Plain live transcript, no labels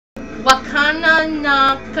Wakana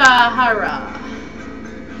Nakahara.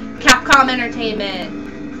 Capcom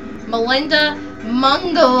Entertainment. Melinda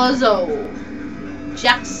Mangalazzo.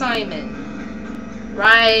 Jack Simon.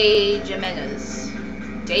 Rai Jimenez.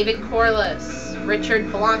 David Corliss.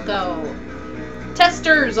 Richard Blanco.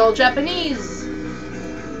 Testers, all Japanese.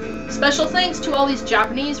 Special thanks to all these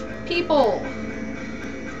Japanese people.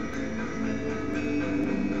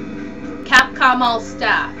 Capcom all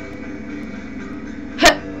staff.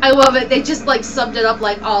 I love it. They just like subbed it up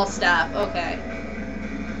like all staff. Okay.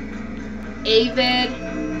 Avid.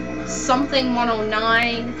 Something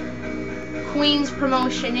 109. Queen's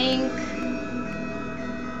Promotion Inc.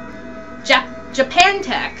 Japan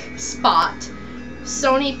Tech. Spot.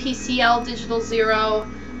 Sony PCL Digital Zero.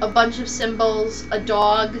 A bunch of symbols. A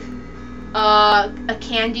dog. A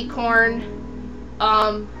candy corn.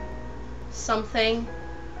 Something.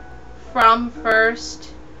 From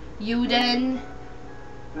First. Uden.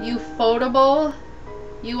 Ufotable.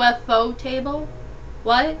 UFO table.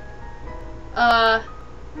 What?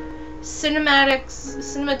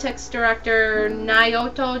 Cinematics director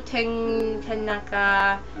Naoto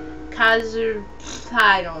Tanaka Kazu.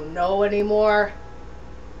 I don't know anymore.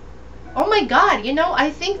 Oh my god, you know, I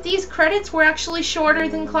think these credits were actually shorter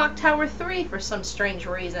than Clock Tower 3 for some strange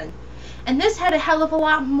reason. And this had a hell of a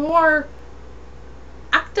lot more.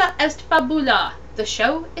 Acta est fabula. The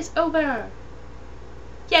show is over.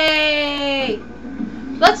 Yay!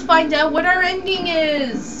 Let's find out what our ending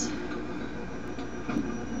is.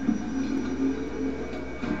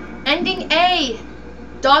 Ending A.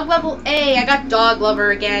 Dog level A. I got dog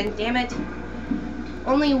lover again. Damn it.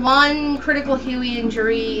 Only 1 critical Huey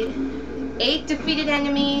injury. 8 defeated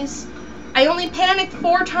enemies. I only panicked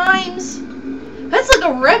 4 times. That's like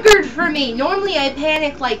a record for me. Normally I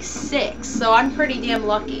panic like 6, so I'm pretty damn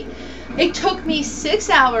lucky. It took me 6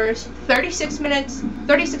 hours, 36 minutes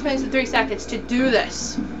and 3 seconds to do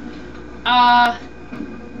this.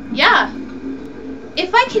 Yeah.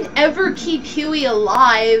 If I can ever keep Huey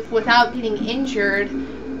alive without getting injured,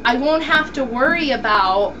 I won't have to worry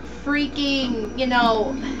about freaking, you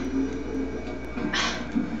know...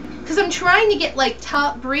 Because I'm trying to get, like,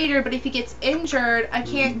 top breeder, but if he gets injured, I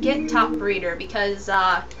can't get top breeder because,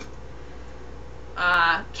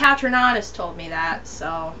 Catronatus told me that,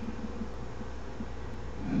 so...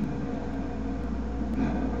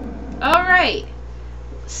 Alright,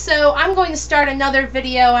 so I'm going to start another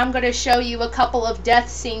video. I'm going to show you a couple of death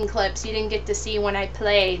scene clips you didn't get to see when I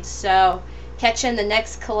played, so catch you in the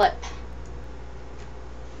next clip.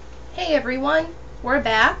 Hey everyone, we're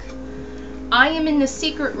back. I am in the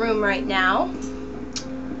secret room right now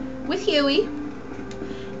with Huey,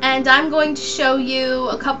 and I'm going to show you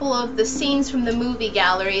a couple of the scenes from the movie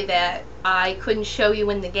gallery that I couldn't show you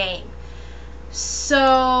in the game.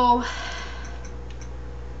 So...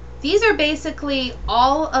 these are basically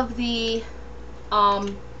all of the,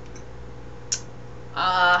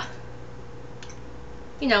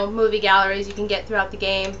 you know, movie galleries you can get throughout the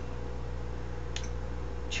game.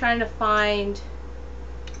 Trying to find,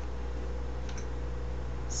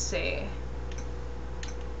 let's see.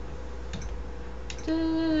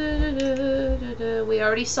 We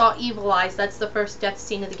already saw Evil Eyes. That's the first death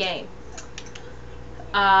scene of the game.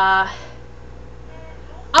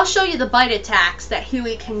 I'll show you the bite attacks that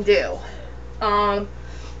Huey can do.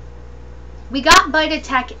 We got bite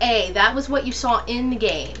attack A. That was what you saw in the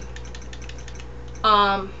game.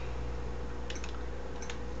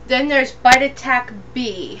 Then there's bite attack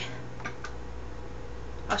B.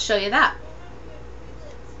 I'll show you that.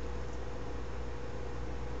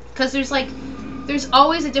 Because there's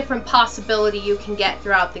always a different possibility you can get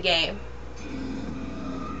throughout the game.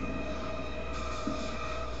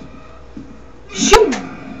 Shoo!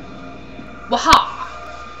 Waha!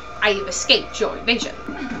 I have escaped your evasion.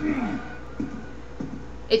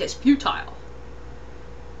 It is futile.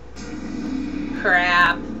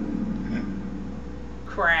 Crap.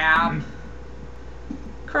 Crap.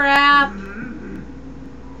 Crap.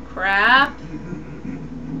 Crap.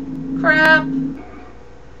 Crap.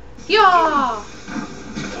 Yeah!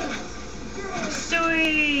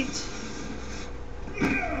 Sweet!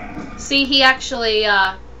 See, he actually,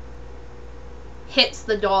 hits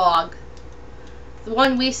the dog. The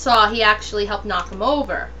one we saw, he actually helped knock him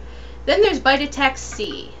over. Then there's bite attack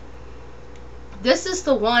C. This is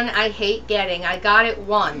the one I hate getting. I got it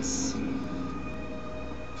once.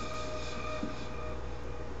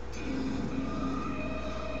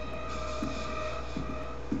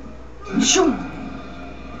 Shoo!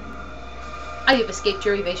 I have escaped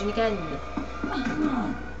your evasion again.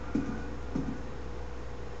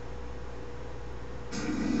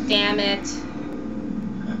 Damn it.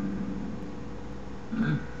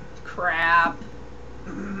 Crap.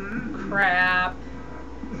 Crap.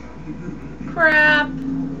 Crap.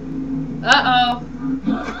 Uh-oh.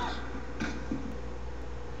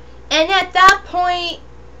 And at that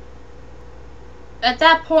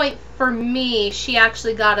point, for me, she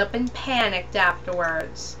actually got up and panicked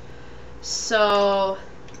afterwards. So,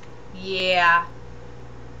 yeah.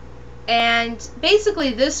 And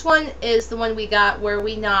basically, this one is the one we got where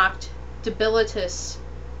we knocked Debilitus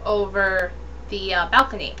over the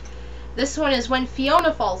balcony. This one is when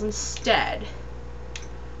Fiona falls instead.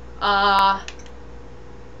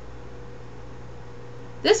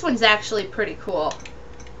 This one's actually pretty cool.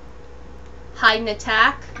 Hide and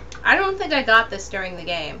attack. I don't think I got this during the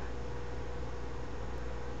game.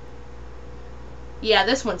 Yeah,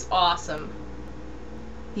 this one's awesome.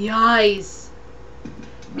 Yikes.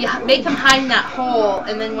 Yeah, make him hide in that hole,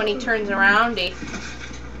 and then when he turns around, he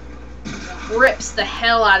rips the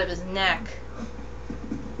hell out of his neck.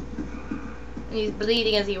 And he's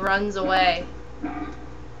bleeding as he runs away.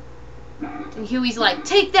 And Huey's like,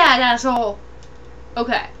 take that, asshole!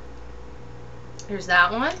 Okay. Here's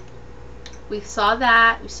that one. We saw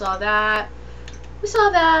that. We saw that. We saw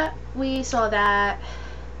that. We saw that.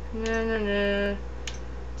 No, no, no.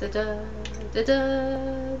 Da-da.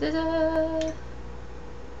 Da-da. Da-da.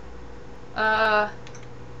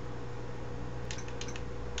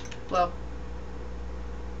 Well.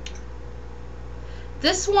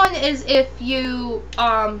 This one is if you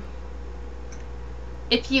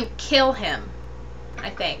kill him, I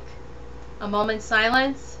think. A moment's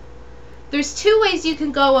silence. There's two ways you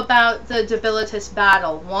can go about the Debilitus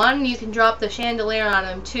battle. One, you can drop the chandelier on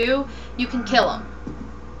him. Two, you can kill him.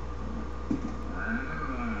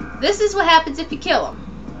 This is what happens if you kill him.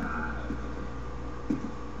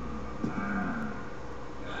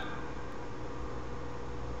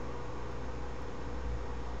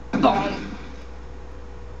 Boom.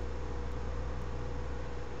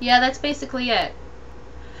 Yeah, that's basically it.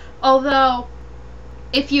 Although,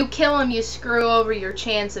 if you kill him, you screw over your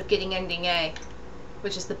chance of getting ending A,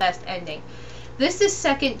 which is the best ending. This is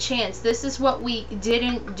second chance. This is what we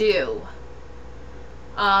didn't do.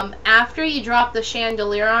 After you drop the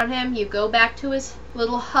chandelier on him, you go back to his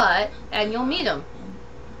little hut, and you'll meet him.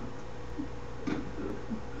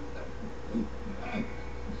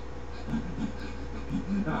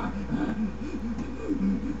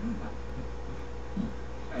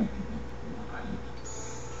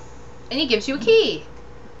 And he gives you a key.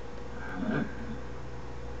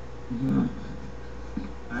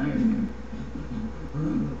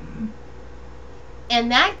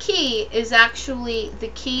 And that key is actually the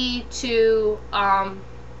key to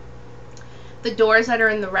the doors that are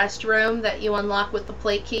in the restroom that you unlock with the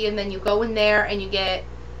plate key, and then you go in there and you get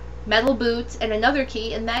metal boots and another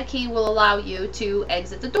key, and that key will allow you to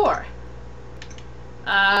exit the door.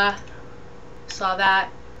 Saw that.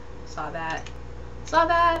 Saw that. Saw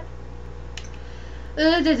that.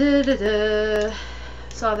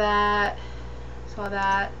 Saw that. Saw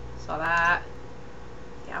that. Saw that.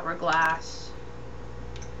 Hourglass.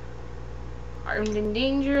 Armed and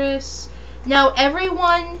dangerous. Now,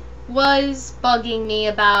 everyone was bugging me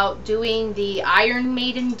about doing the Iron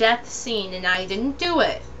Maiden death scene, and I didn't do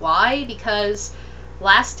it. Why? Because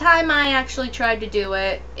last time I actually tried to do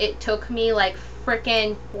it, it took me like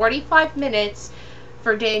frickin' 45 minutes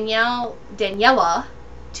for Daniela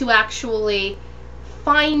to actually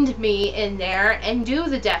find me in there and do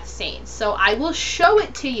the death scene. So I will show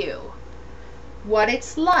it to you what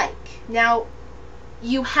it's like. Now,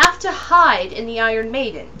 you have to hide in the Iron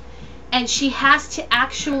Maiden, and she has to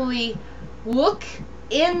actually look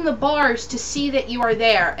in the bars to see that you are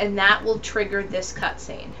there, and that will trigger this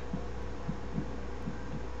cutscene.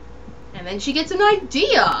 And then she gets an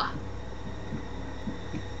idea.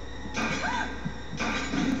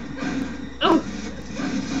 Ooh.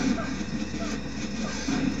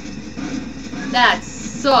 That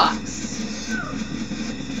sucks.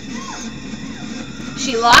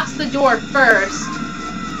 She locks the door first,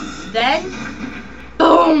 then,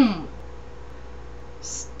 boom!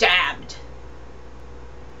 Stabbed.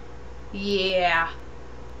 Yeah.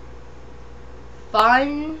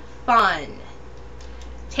 Fun, fun.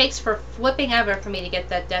 Takes for flipping ever for me to get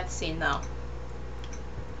that death scene, though.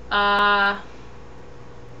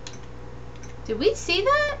 Did we see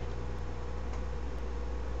that?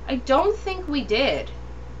 I don't think we did.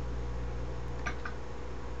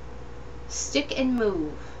 Stick and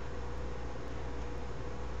move.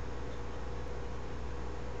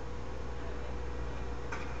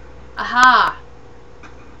 Aha!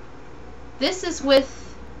 This is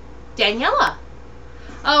with Daniela.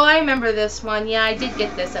 Oh, I remember this one. Yeah, I did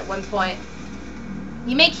get this at one point.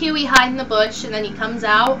 You make Huey hide in the bush, and then he comes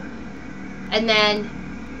out, And then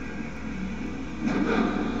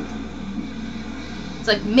it's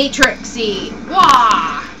like Matrixy.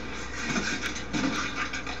 Wah!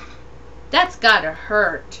 That's gotta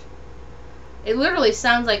hurt. It literally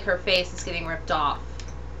sounds like her face is getting ripped off.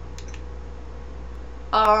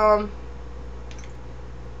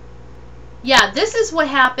 Yeah, this is what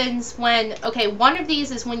happens when, okay, one of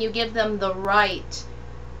these is when you give them the right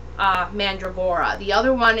Mandragora. The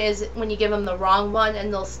other one is when you give them the wrong one,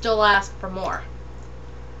 and they'll still ask for more.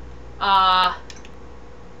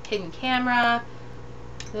 Hidden camera.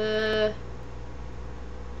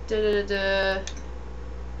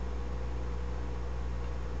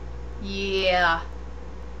 Yeah.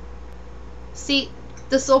 See,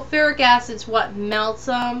 the sulfuric acid's what melts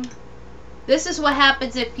them. This is what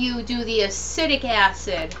happens if you do the acidic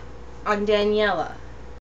acid on Daniela.